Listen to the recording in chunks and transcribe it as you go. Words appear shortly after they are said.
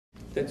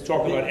Let's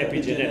talk about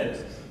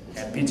epigenetics.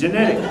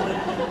 Epigenetic.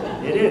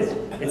 It is.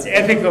 It's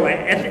ethical,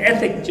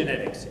 ethic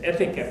genetics,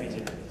 ethic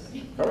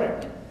epigenetics.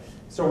 Correct.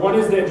 So what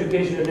is the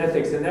education in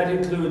ethics? And that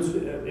includes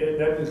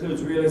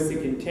realistic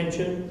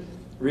intention,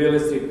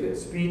 realistic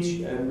speech,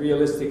 and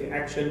realistic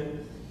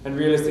action, and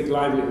realistic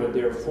livelihood.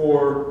 There are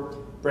 4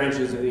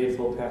 branches of the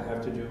Eightfold Path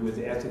have to do with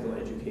ethical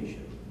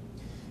education.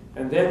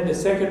 And then the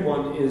second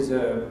one is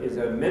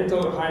a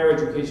mental higher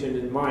education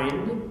in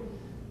mind,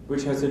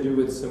 which has to do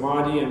with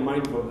samadhi and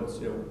mindfulness,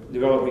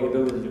 developing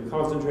ability to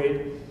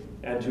concentrate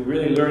and to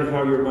really learn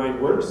how your mind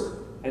works,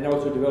 and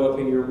also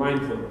developing your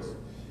mindfulness.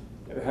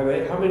 How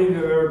many of you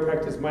have ever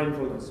practiced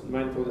mindfulness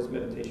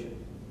meditation?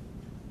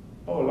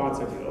 Oh, lots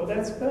of you. Oh,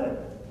 that's good.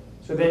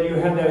 So then you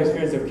had that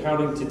experience of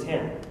counting to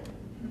 10.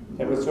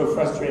 That was so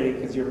frustrating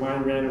because your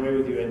mind ran away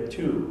with you at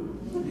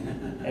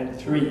 2 and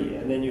 3,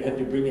 and then you had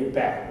to bring it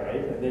back,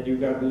 right? And then you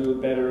got a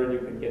little better and you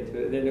could get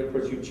to it. Then, of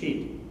course, you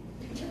cheat.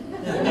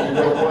 And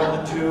you go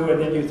 1, 2,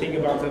 and then you think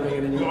about something,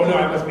 and then you, oh no,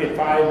 I must be at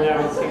 5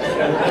 now, 6,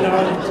 7, and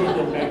now you cheat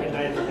them back at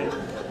 9.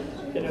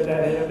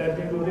 That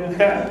people do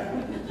that.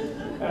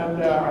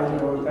 And I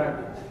know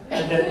that.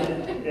 And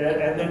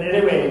then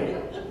anyway,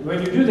 when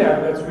you do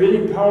that, that's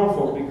really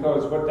powerful,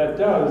 because what that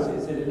does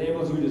is it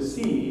enables you to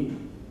see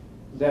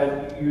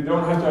that you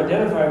don't have to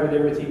identify with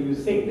everything you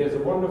think. There's a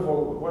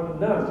wonderful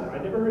nun. I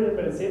never heard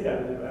anybody say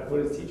that. A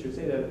Buddhist teacher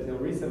say that until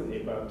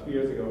recently, about 2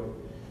 years ago.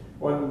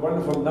 One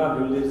wonderful nun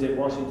who lives in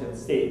Washington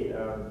State.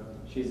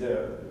 She's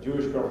a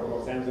Jewish girl from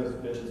Los Angeles,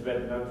 but she's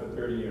been a nun for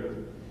 30 years.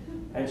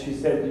 And she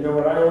said, you know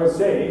what I always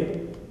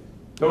say,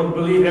 don't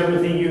believe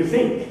everything you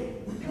think.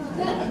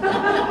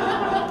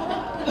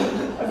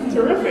 That's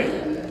terrific.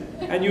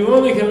 And you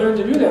only can learn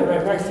to do that by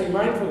practicing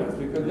mindfulness,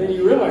 because then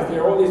you realize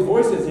there are all these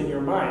voices in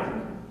your mind.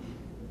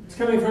 It's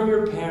coming from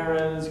your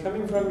parents,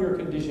 coming from your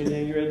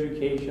conditioning, your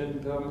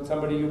education,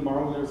 somebody you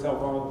model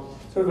yourself on,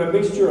 sort of a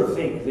mixture of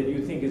things that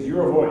you think is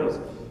your voice.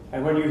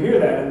 And when you hear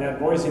that, and that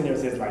voice in there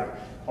says like,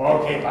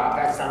 okay, Bob,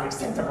 that's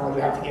unacceptable,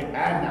 you have to get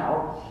mad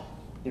now.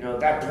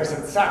 That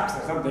person sucks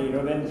or something,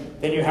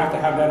 then you have to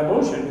have that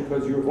emotion,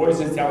 because your voice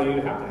is telling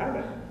you have to have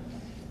it.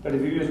 But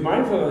if you use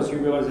mindfulness, you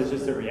realize it's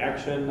just a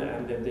reaction,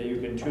 and that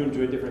you can tune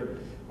to a different,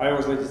 I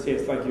always like to say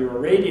it's like you're a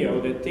radio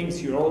that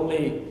thinks you're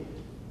only,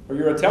 or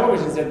you're a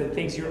television set that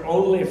thinks you're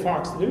only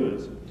Fox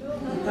News.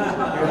 You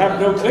have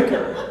no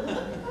clicker.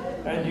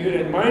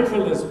 And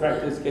mindfulness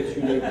practice gets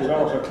you to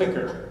develop a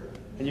clicker.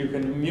 And you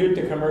can mute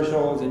the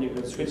commercials, and you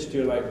can switch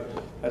to like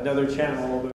another channel.